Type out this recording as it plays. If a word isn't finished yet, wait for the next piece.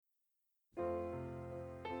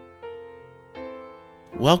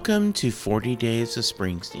Welcome to 40 Days of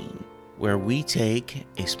Springsteen, where we take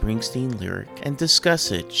a Springsteen lyric and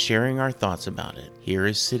discuss it, sharing our thoughts about it. Here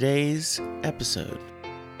is today's episode.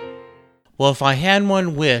 Well, if I had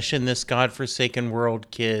one wish in this godforsaken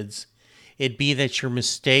world, kids, it'd be that your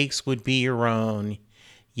mistakes would be your own.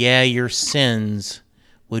 Yeah, your sins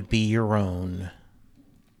would be your own.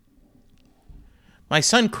 My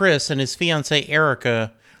son Chris and his fiancée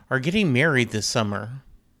Erica are getting married this summer.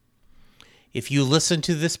 If you listen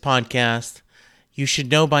to this podcast, you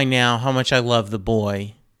should know by now how much I love the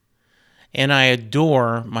boy, and I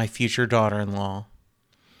adore my future daughter-in-law.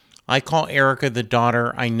 I call Erica the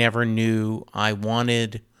daughter I never knew I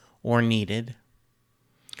wanted or needed.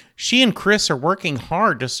 She and Chris are working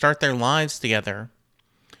hard to start their lives together.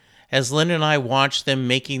 As Lynn and I watch them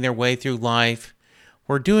making their way through life,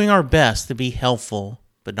 we're doing our best to be helpful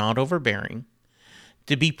but not overbearing,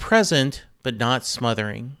 to be present but not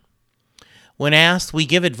smothering. When asked, we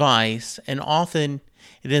give advice, and often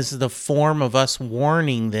it is the form of us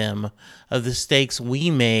warning them of the mistakes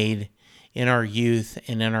we made in our youth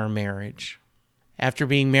and in our marriage. After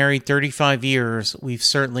being married 35 years, we've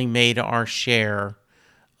certainly made our share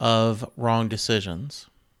of wrong decisions.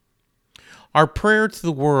 Our prayer to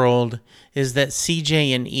the world is that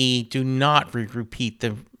CJ and E do not repeat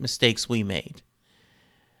the mistakes we made.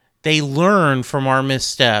 They learn from our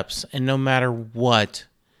missteps, and no matter what,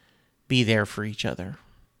 be there for each other.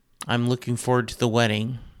 I'm looking forward to the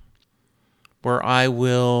wedding, where I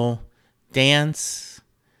will dance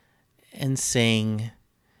and sing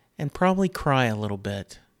and probably cry a little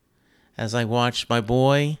bit as I watch my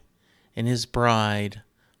boy and his bride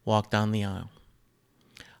walk down the aisle.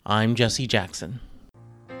 I'm Jesse Jackson.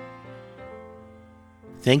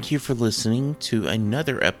 Thank you for listening to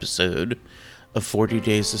another episode of 40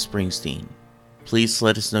 Days of Springsteen. Please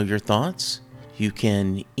let us know your thoughts. You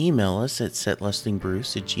can email us at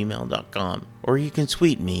setlustingbruce@gmail.com, or you can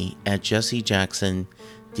tweet me at Jesse Jackson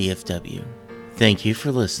DFW. Thank you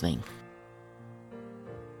for listening.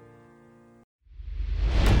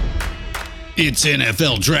 It's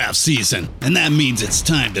NFL draft season, and that means it's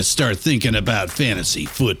time to start thinking about fantasy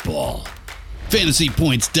football.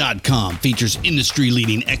 FantasyPoints.com features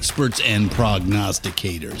industry-leading experts and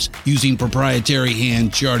prognosticators using proprietary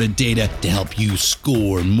hand-charted data to help you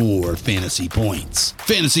score more fantasy points.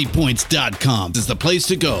 FantasyPoints.com is the place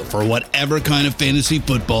to go for whatever kind of fantasy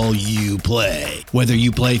football you play. Whether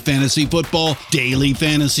you play fantasy football, daily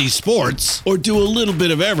fantasy sports, or do a little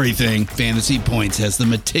bit of everything, Fantasy Points has the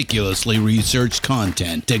meticulously researched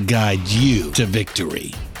content to guide you to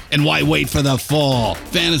victory. And why wait for the fall?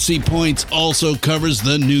 Fantasy Points also covers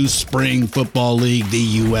the new spring football league,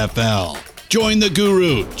 the UFL. Join the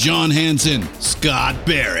guru, John Hansen, Scott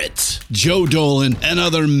Barrett, Joe Dolan, and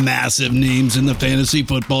other massive names in the fantasy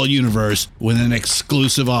football universe with an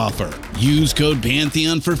exclusive offer. Use code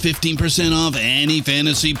Pantheon for 15% off any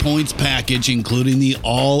Fantasy Points package, including the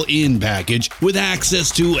all-in package, with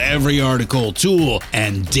access to every article, tool,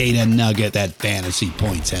 and data nugget that Fantasy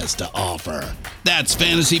Points has to offer. That's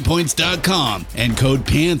FantasyPoints.com and code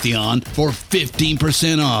Pantheon for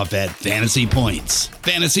 15% off at Fantasy Points.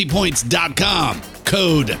 FantasyPoints.com,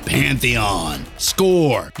 code Pantheon.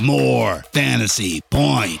 Score more fantasy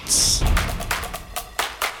points.